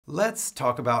Let's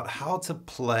talk about how to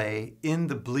play In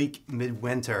the Bleak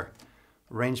Midwinter,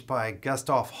 arranged by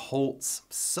Gustav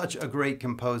Holst, such a great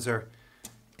composer.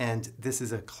 And this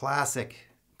is a classic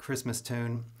Christmas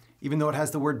tune. Even though it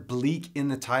has the word bleak in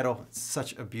the title, it's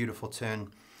such a beautiful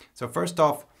tune. So first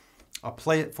off, I'll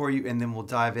play it for you and then we'll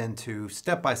dive into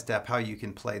step by step how you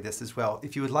can play this as well.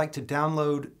 If you would like to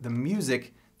download the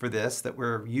music for this that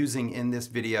we're using in this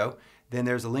video, then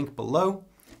there's a link below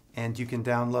and you can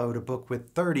download a book with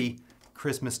 30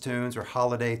 Christmas tunes or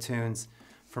holiday tunes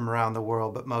from around the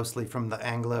world, but mostly from the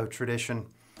Anglo tradition.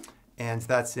 And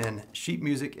that's in sheet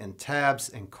music and tabs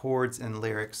and chords and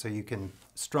lyrics, so you can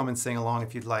strum and sing along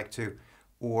if you'd like to,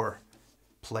 or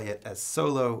play it as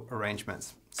solo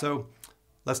arrangements. So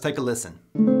let's take a listen.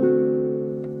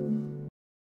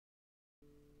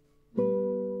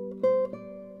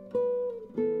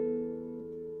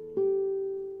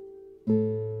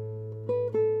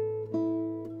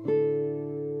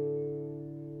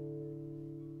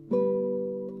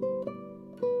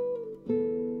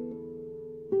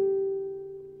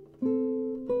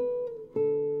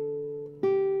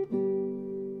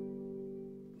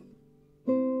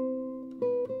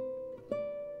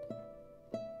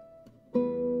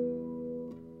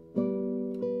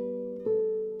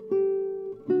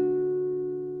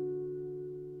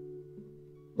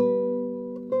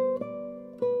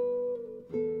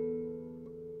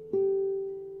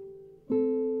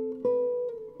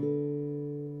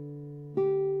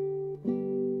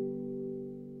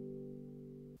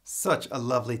 Such a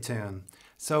lovely tune.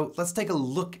 So let's take a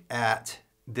look at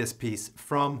this piece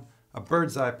from a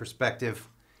bird's eye perspective,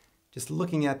 just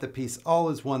looking at the piece all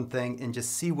as one thing and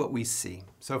just see what we see.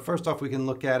 So first off, we can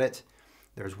look at it.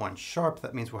 There's one sharp.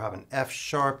 That means we'll have an F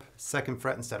sharp, second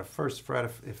fret instead of first fret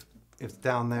if it's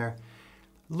down there.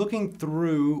 Looking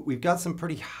through, we've got some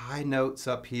pretty high notes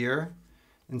up here.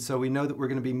 And so we know that we're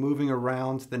going to be moving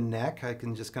around the neck. I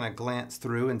can just kind of glance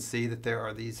through and see that there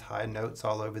are these high notes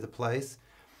all over the place.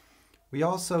 We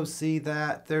also see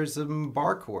that there's some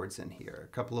bar chords in here,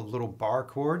 a couple of little bar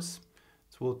chords.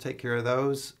 So we'll take care of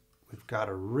those. We've got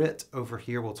a writ over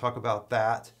here. We'll talk about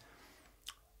that.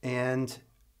 And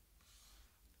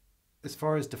as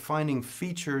far as defining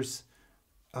features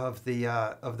of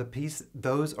the piece,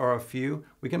 those are a few.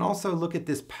 We can also look at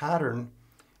this pattern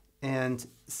and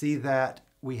see that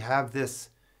we have this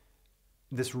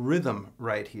rhythm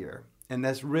right here. And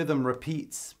this rhythm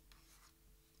repeats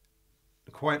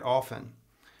quite often.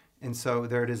 And so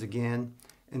there it is again.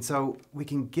 And so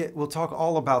we'll talk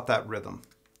all about that rhythm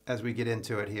as we get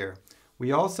into it here.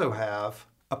 We also have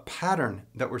a pattern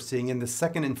that we're seeing in the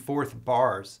second and fourth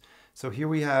bars. So here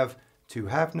we have two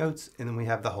half notes and then we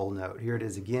have the whole note. Here it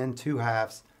is again, two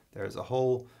halves, there's a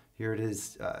whole. Here it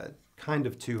is kind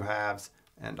of two halves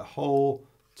and a whole,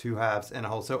 two halves and a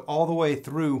whole. So all the way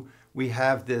through we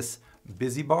have this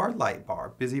busy bar, light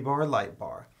bar, busy bar, light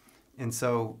bar. And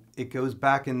so it goes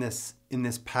back in this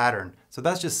pattern. So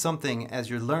that's just something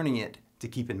as you're learning it to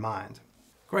keep in mind.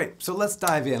 Great, so let's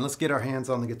dive in. Let's get our hands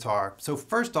on the guitar. So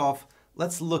first off,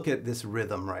 let's look at this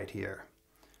rhythm right here.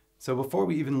 So before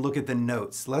we even look at the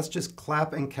notes, let's just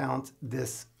clap and count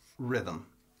this rhythm.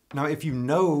 Now, if you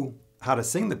know how to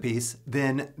sing the piece,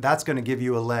 then that's going to give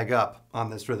you a leg up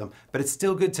on this rhythm. But it's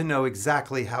still good to know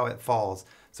exactly how it falls.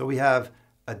 So we have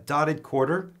a dotted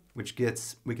quarter, which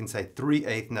gets, we can say 3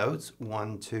 eighth notes,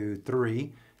 1, 2,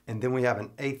 3, and then we have an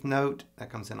eighth note that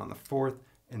comes in on the fourth,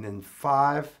 and then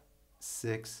 5,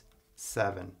 6,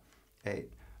 7, 8.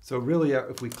 So really,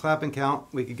 if we clap and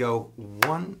count, we could go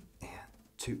 1 and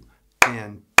 2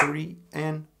 and 3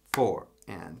 and 4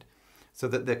 and. So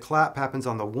that the clap happens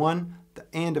on the 1, the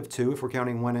and of 2, if we're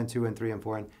counting 1 and 2 and 3 and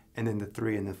 4, and then the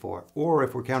 3 and the 4. Or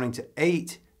if we're counting to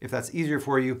 8, if that's easier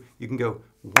for you, you can go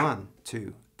 1,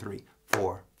 2, 3,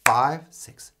 4, 5,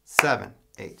 6, 7,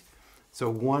 8. So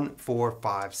 1, 4,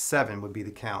 5, 7 would be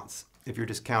the counts if you're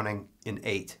just counting in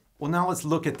 8. Well, now let's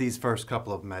look at these first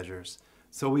couple of measures.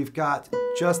 So we've got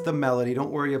just the melody.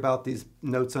 Don't worry about these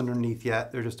notes underneath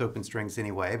yet. They're just open strings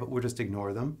anyway, but we'll just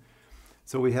ignore them.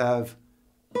 So we have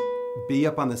B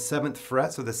up on the 7th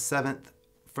fret, so the 7th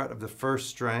fret of the first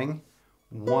string.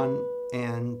 1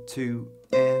 and 2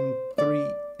 and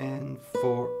 3 and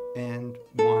 4 and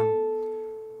 1.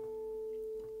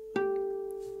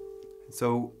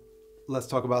 So let's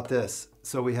talk about this.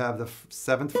 So we have the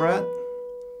 7th fret,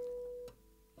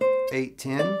 8,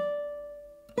 10,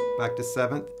 back to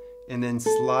 7th, and then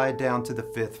slide down to the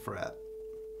 5th fret.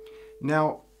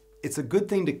 Now, it's a good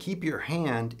thing to keep your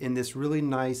hand in this really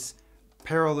nice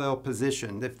parallel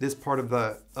position, if this part of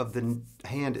the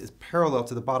hand is parallel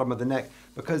to the bottom of the neck,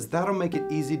 because that'll make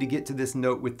it easy to get to this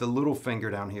note with the little finger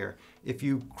down here. If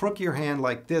you crook your hand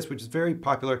like this, which is very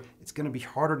popular, it's going to be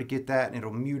harder to get that and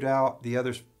it'll mute out the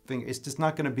other finger. It's just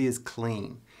not going to be as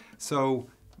clean. So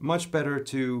much better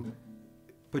to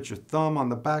put your thumb on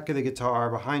the back of the guitar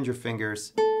behind your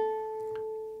fingers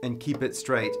and keep it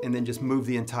straight, and then just move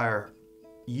the entire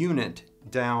unit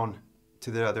down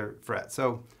to the other fret.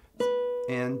 So,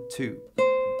 and 2,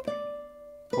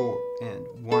 4,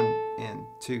 and 1, and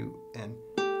 2, and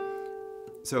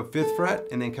so 5th fret,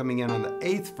 and then coming in on the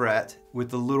 8th fret with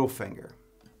the little finger.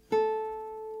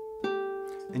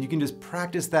 And you can just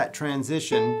practice that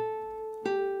transition.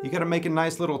 You got to make a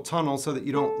nice little tunnel so that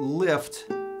you don't lift,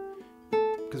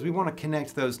 because we want to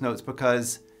connect those notes,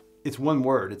 because it's one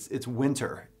word. It's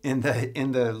winter in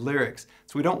the lyrics,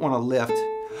 so we don't want to lift.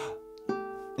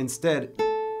 Instead,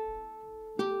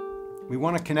 we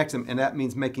want to connect them, and that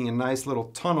means making a nice little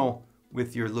tunnel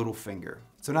with your little finger.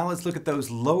 So now let's look at those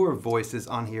lower voices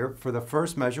on here. For the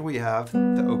first measure, we have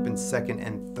the open 2nd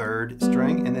and 3rd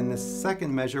string, and then the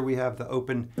second measure, we have the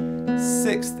open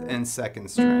 6th and 2nd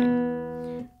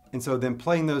string. And so then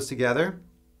playing those together,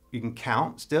 you can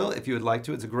count still if you would like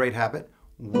to. It's a great habit.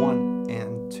 1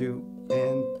 and 2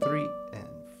 and 3 and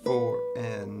 4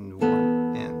 and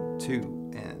 1 and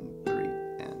 2 and 3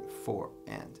 and 4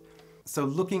 and. So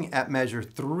looking at measure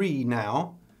 3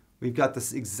 now, we've got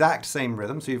this exact same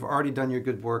rhythm, so you've already done your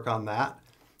good work on that.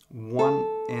 1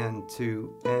 and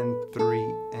 2 and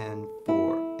 3 and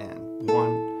 4 and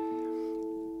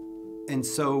 1. And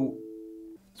so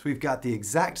we've got the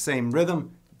exact same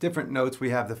rhythm, different notes.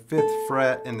 We have the 5th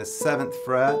fret and the 7th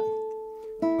fret,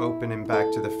 open and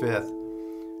back to the 5th.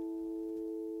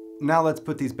 Now let's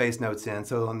put these bass notes in.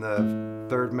 So on the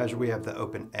 3rd measure, we have the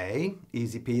open A,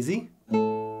 easy peasy.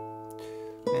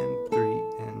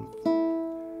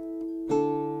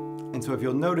 And so if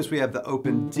you'll notice, we have the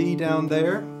open D down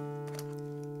there,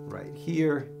 right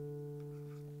here.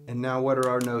 And now what are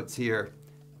our notes here?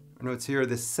 Our notes here are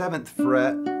the 7th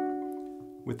fret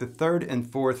with the 3rd and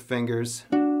 4th fingers,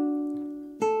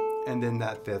 and then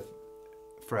that 5th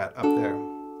fret up there.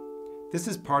 This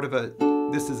is part of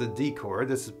this is a D chord.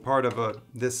 This is part of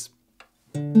this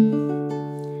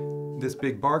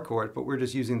big bar chord, but we're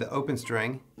just using the open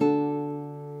string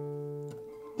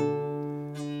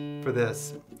for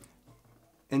this.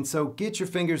 And so get your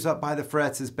fingers up by the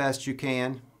frets as best you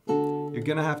can. You're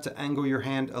gonna have to angle your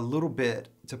hand a little bit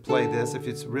to play this. If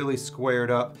it's really squared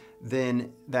up,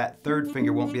 then that 3rd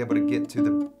finger won't be able to get to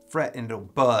the fret and it'll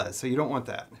buzz, so you don't want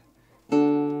that.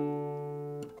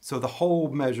 So the whole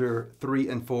measure 3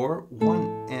 and 4,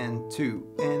 1 and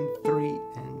 2 and 3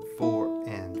 and 4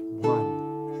 and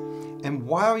 1. And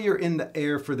while you're in the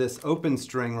air for this open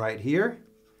string right here,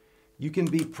 you can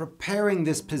be preparing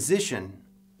this position.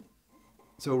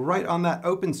 So right on that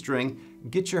open string,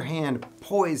 get your hand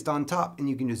poised on top and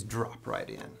you can just drop right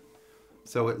in.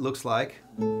 So it looks like,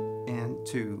 and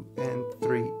 2 and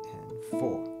 3 and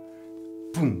 4.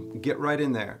 Boom, get right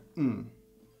in there. And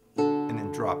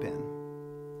then drop in.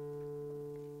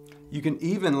 You can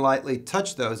even lightly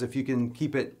touch those if you can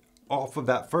keep it off of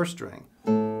that 1st string.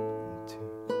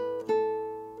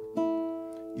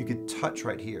 You could touch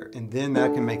right here, and then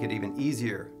that can make it even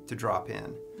easier to drop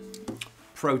in.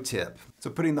 Pro tip. So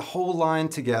putting the whole line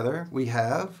together, we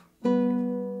have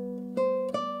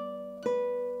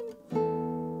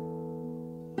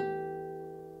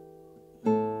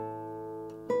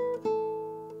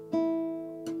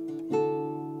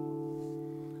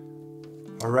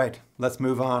all right, let's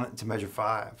move on to measure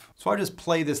 5. So I'll just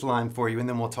play this line for you and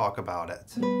then we'll talk about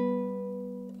it.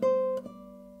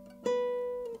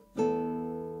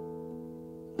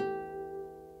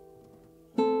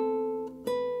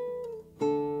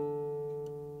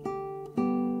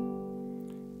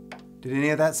 Did any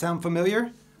of that sound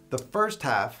familiar? The first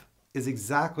half is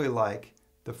exactly like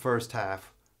the first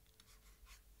half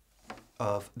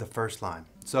of the first line.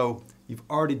 So you've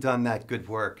already done that good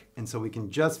work, and so we can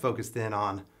just focus then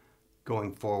on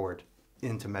going forward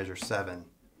into measure 7.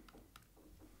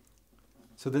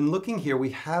 So then looking here,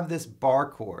 we have this bar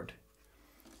chord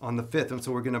on the 5th, and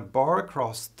so we're going to bar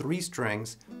across 3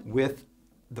 strings with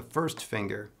the 1st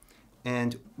finger.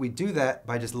 And we do that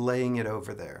by just laying it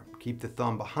over there. Keep the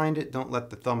thumb behind it. Don't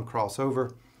let the thumb cross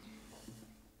over.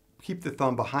 Keep the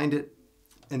thumb behind it.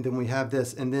 And then we have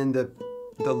this. And then the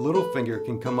little finger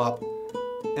can come up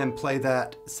and play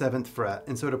that 7th fret.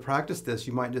 And so to practice this,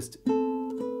 you might just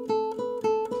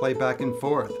play back and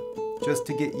forth just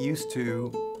to get used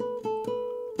to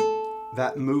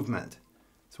that movement.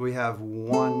 So So we have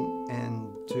 1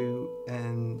 and 2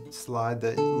 and slide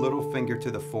the little finger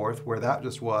to the 4th where that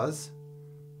just was.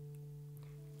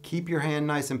 Keep your hand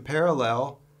nice and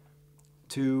parallel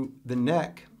to the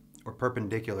neck or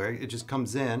perpendicular. It just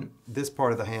comes in. This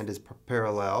part of the hand is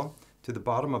parallel to the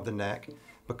bottom of the neck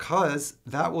because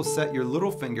that will set your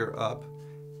little finger up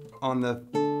on the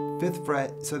 5th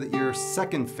fret so that your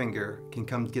 2nd finger can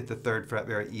come get the 3rd fret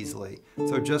very easily.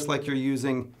 So just like you're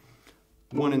using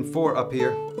 1 and 4 up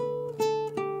here,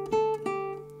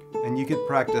 and you could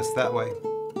practice that way.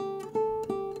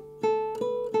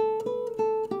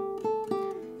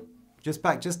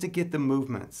 Just to get the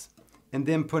movements, and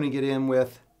then putting it in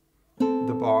with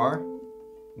the bar,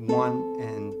 1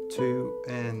 and 2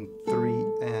 and 3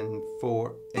 and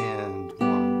 4 and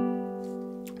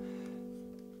 1.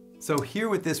 So here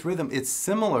with this rhythm, it's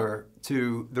similar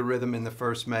to the rhythm in the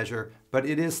first measure, but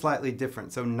it is slightly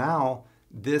different. So now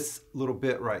this little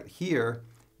bit right here,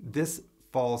 this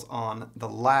falls on the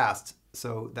last,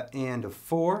 so the and of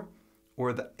 4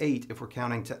 or the 8 if we're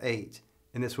counting to 8.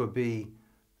 And this would be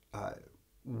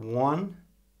 1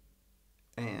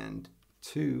 and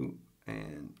 2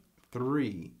 and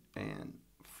 3 and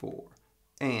 4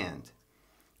 and,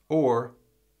 or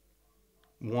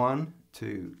 1,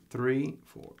 2, 3,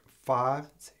 4, 5,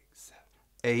 6, 7,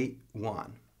 8,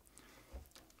 1.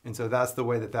 And so that's the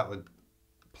way that that would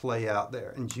play out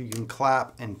there. And you can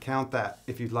clap and count that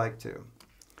if you'd like to.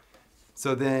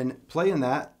 So then playing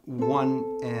that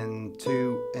 1 and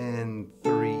 2 and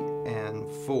 3 and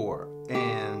 4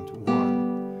 and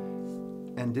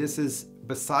 1. And this is,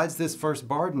 besides this first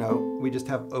barred note, we just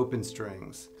have open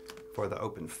strings for the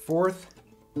open 4th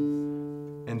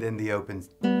and then the open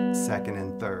 2nd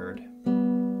and 3rd.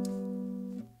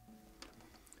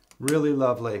 Really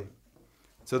lovely.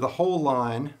 So the whole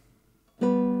line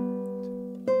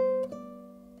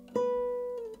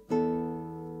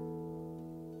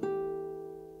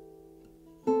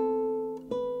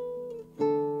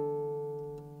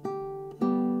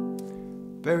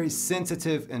very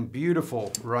sensitive and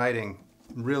beautiful writing,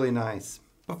 really nice.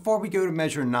 Before we go to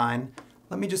measure 9,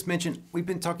 let me just mention we've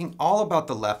been talking all about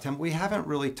the left hand. We haven't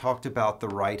really talked about the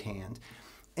right hand.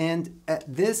 And at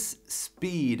this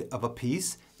speed of a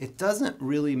piece, it doesn't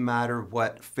really matter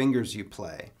what fingers you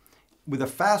play. With a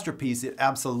faster piece, it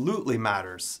absolutely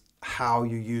matters how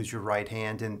you use your right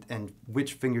hand and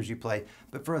which fingers you play.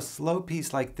 But for a slow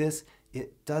piece like this,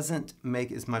 it doesn't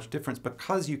make as much difference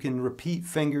because you can repeat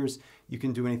fingers, you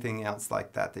can do anything else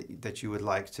like that you would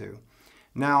like to.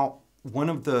 Now, one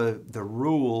of the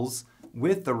rules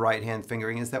with the right hand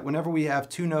fingering is that whenever we have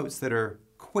two notes that are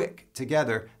quick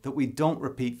together, that we don't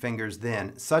repeat fingers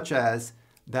then, such as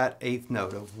that 8th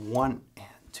note of 1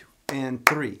 and 2 and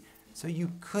 3. So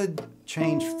you could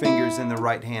change fingers in the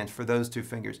right hand for those two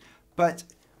fingers, but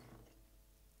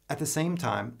at the same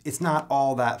time, it's not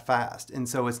all that fast, and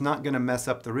so it's not going to mess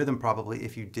up the rhythm probably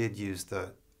if you did use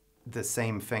the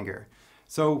same finger.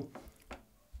 So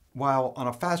while on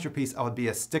a faster piece I would be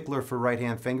a stickler for right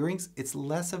hand fingerings, it's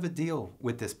less of a deal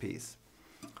with this piece.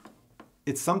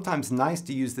 It's sometimes nice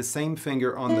to use the same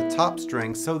finger on the top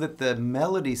string so that the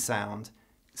melody sound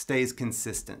stays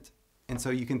consistent. And so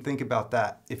you can think about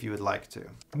that if you would like to.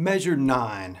 Measure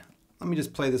 9. Let me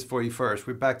just play this for you first.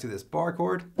 We're back to this bar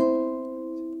chord.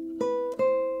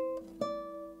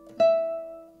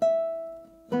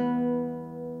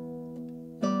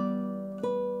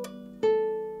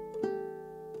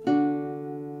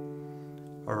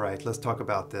 All right, let's talk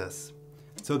about this.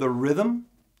 So the rhythm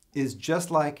is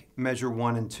just like measure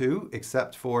 1 and 2,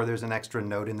 except for there's an extra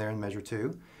note in there in measure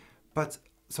 2. But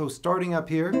so starting up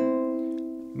here,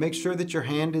 make sure that your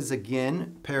hand is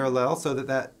again parallel so that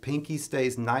that pinky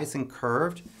stays nice and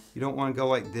curved. You don't want to go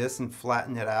like this and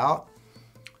flatten it out.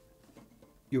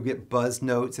 You'll get buzz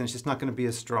notes and it's just not going to be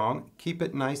as strong. Keep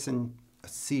it nice and a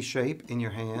C shape in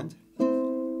your hand.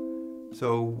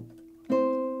 So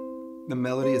the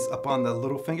melody is up on the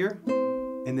little finger,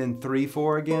 and then 3,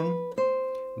 4 again.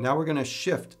 Now we're going to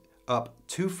shift up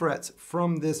 2 frets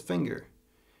from this finger.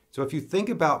 So if you think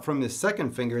about from the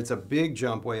 2nd finger, it's a big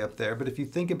jump way up there, but if you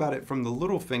think about it from the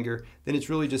little finger, then it's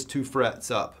really just 2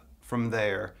 frets up from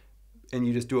there, and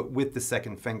you just do it with the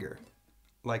 2nd finger,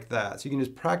 like that. So you can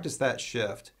just practice that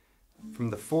shift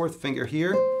from the 4th finger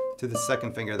here to the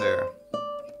 2nd finger there.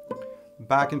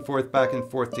 Back and forth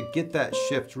to get that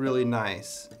shift really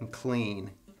nice and clean.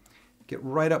 Get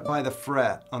right up by the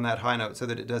fret on that high note so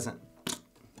that it doesn't.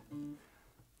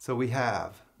 So we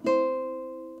have.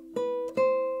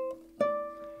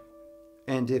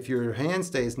 And if your hand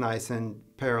stays nice and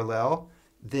parallel,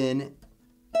 then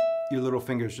your little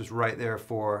finger's just right there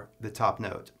for the top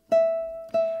note.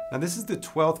 Now this is the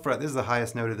 12th fret. This is the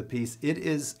highest note of the piece. It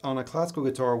is on a classical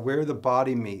guitar where the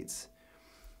body meets.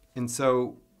 And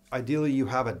so ideally you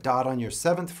have a dot on your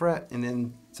 7th fret, and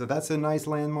then, so that's a nice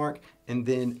landmark. And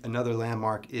then another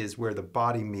landmark is where the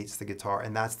body meets the guitar,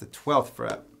 and that's the 12th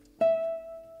fret.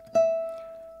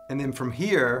 And then from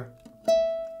here,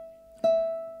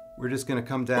 we're just gonna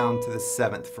come down to the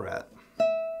 7th fret.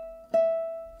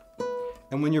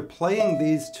 And when you're playing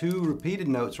these two repeated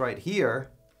notes right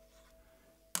here,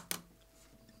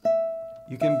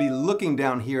 you can be looking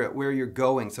down here at where you're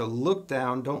going. So look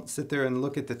down, don't sit there and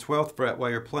look at the 12th fret while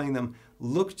you're playing them.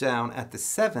 Look down at the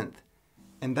 7th,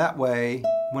 and that way,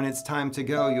 when it's time to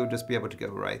go, you'll just be able to go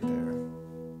right there.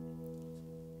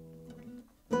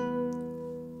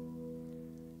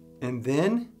 And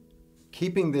then,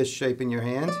 keeping this shape in your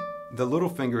hand, the little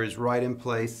finger is right in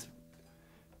place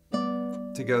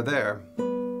to go there.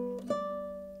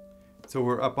 So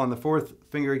we're up on the 4th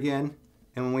finger again,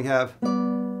 and when we have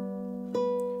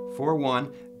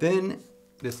 4-1, then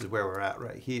this is where we're at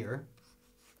right here.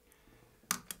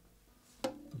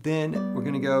 Then we're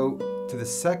gonna go to the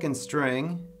 2nd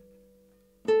string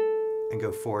and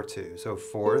go 4-2. So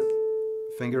 4th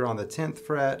finger on the 10th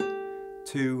fret,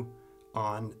 2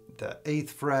 on the 8th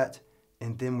fret,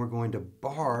 and then we're going to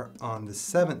bar on the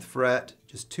 7th fret,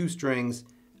 just 2 strings,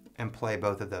 and play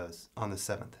both of those on the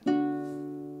 7th.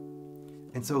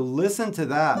 And so listen to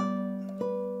that.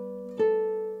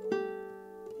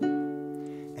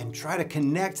 And try to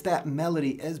connect that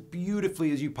melody as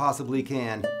beautifully as you possibly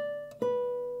can.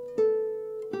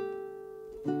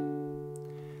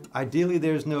 Ideally,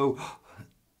 there's no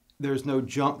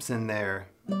jumps in there.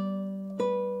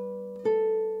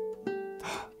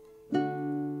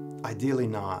 Ideally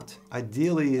not.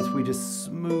 Ideally is we just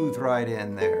smooth right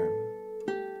in there.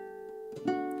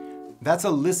 That's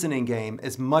a listening game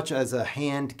as much as a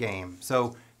hand game.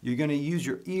 So you're going to use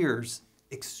your ears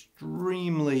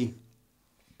extremely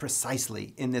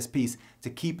precisely in this piece to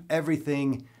keep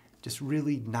everything just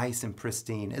really nice and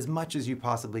pristine as much as you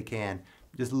possibly can.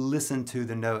 Just listen to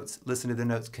the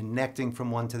notes connecting from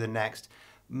one to the next,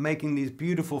 making these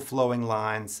beautiful flowing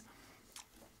lines.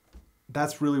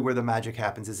 That's really where the magic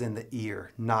happens, is in the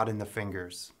ear, not in the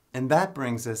fingers. And that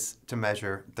brings us to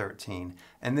measure 13.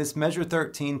 And this measure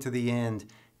 13 to the end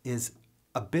is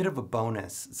a bit of a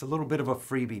bonus. It's a little bit of a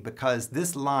freebie, because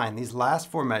this line, these last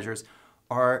 4 measures,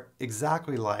 are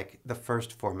exactly like the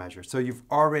first 4 measures. So you've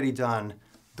already done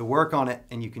the work on it,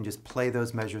 and you can just play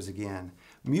those measures again.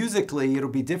 Musically, it'll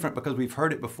be different because we've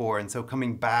heard it before, and so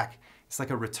coming back, it's like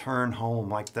a return home,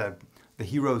 like the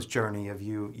hero's journey of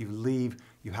you leave,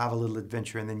 you have a little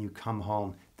adventure, and then you come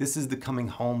home. This is the coming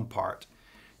home part.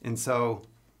 And so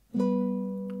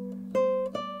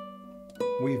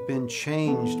we've been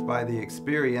changed by the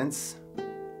experience.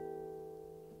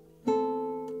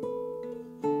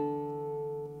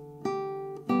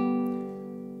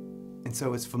 And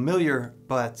so it's familiar,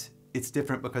 but it's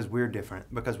different because we're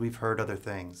different, because we've heard other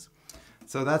things.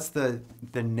 So that's the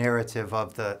narrative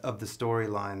of the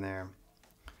storyline there.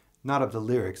 Not of the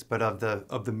lyrics, but of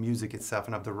the music itself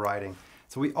and of the writing.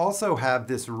 So we also have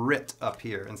this rit up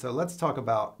here, and so let's talk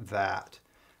about that.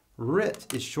 Rit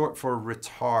is short for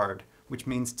retard, which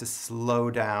means to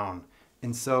slow down.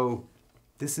 And so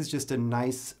this is just a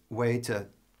nice way to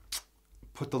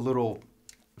put the little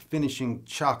finishing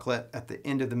chocolate at the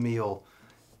end of the meal.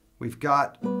 We've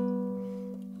got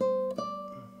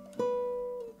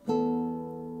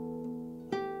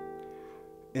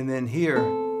and then here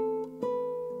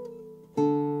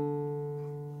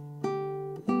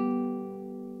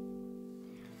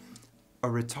a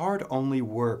retard only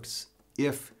works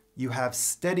if you have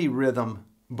steady rhythm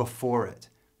before it.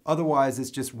 Otherwise, it's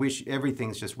just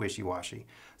everything's just wishy-washy.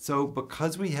 So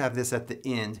because we have this at the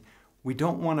end, we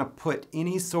don't want to put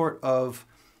any sort of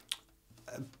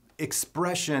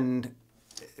expression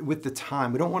with the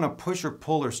time. We don't want to push or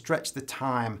pull or stretch the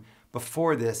time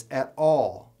before this at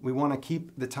all. We want to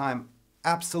keep the time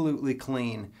absolutely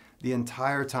clean the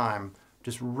entire time,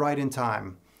 just right in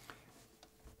time.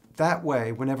 That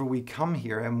way, whenever we come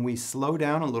here and we slow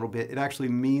down a little bit, it actually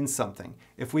means something.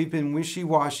 If we've been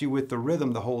wishy-washy with the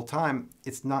rhythm the whole time,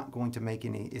 it's not going to make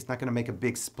a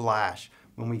big splash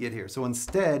when we get here. So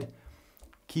instead,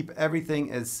 keep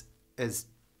everything as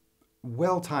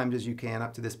well-timed as you can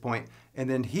up to this point. And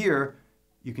then here,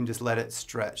 you can just let it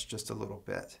stretch just a little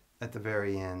bit at the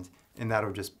very end, and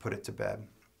that'll just put it to bed.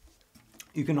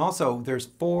 You can also, there's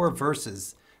 4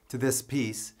 verses to this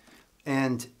piece,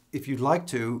 and if you'd like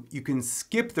to, you can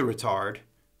skip the retard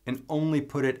and only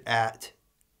put it at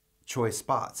choice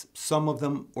spots. Some of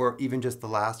them, or even just the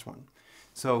last one.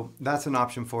 So that's an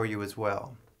option for you as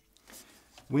well.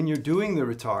 when you're doing the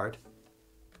retard,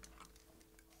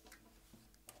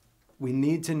 we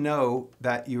need to know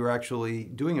that you're actually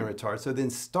doing a retard. So then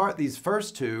start these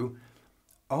first two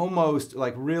almost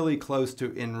like really close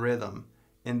to in rhythm,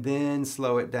 and then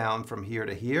slow it down from here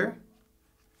to here,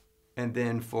 and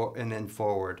then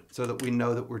forward, so that we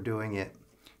know that we're doing it.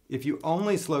 If you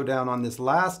only slow down on this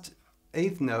last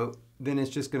eighth note, then it's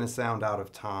just going to sound out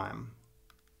of time.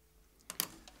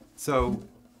 So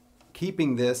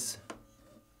keeping this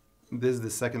is the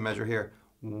second measure here.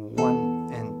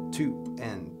 1 and 2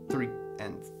 and 3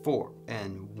 and 4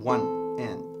 and 1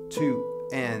 and 2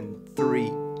 and 3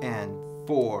 and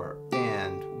 4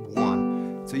 and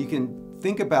 1. So you can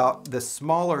think about the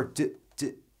smaller d,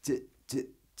 d, d, d,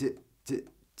 d, d,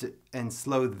 d, and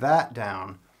slow that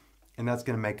down, and that's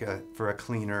going to make for a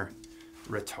cleaner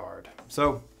retard.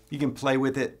 So you can play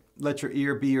with it, let your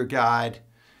ear be your guide,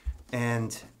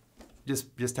 and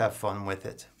just have fun with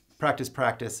it. Practice,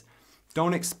 practice.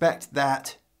 Don't expect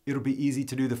that it'll be easy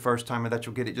to do the first time or that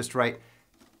you'll get it just right.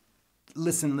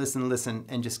 Listen, listen, listen,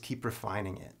 and just keep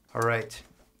refining it. All right,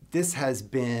 this has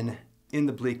been In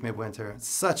the Bleak Midwinter.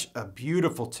 Such a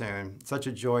beautiful tune, such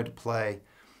a joy to play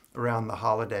around the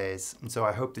holidays. And so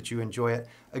I hope that you enjoy it.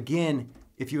 Again,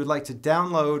 if you would like to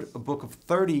download a book of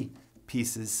 30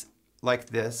 pieces like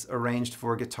this, arranged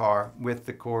for guitar with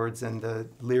the chords and the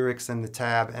lyrics and the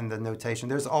tab and the notation,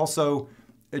 there's also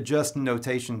a just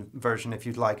notation version if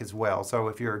you'd like as well. So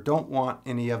if you don't want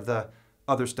any of the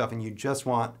other stuff and you just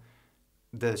want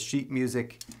the sheet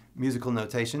musical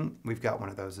notation, we've got one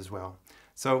of those as well.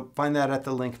 So find that at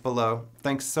the link below.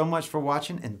 Thanks so much for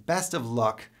watching, and best of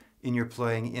luck in your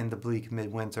playing In the Bleak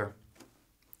Midwinter.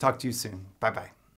 Talk to you soon. Bye-bye.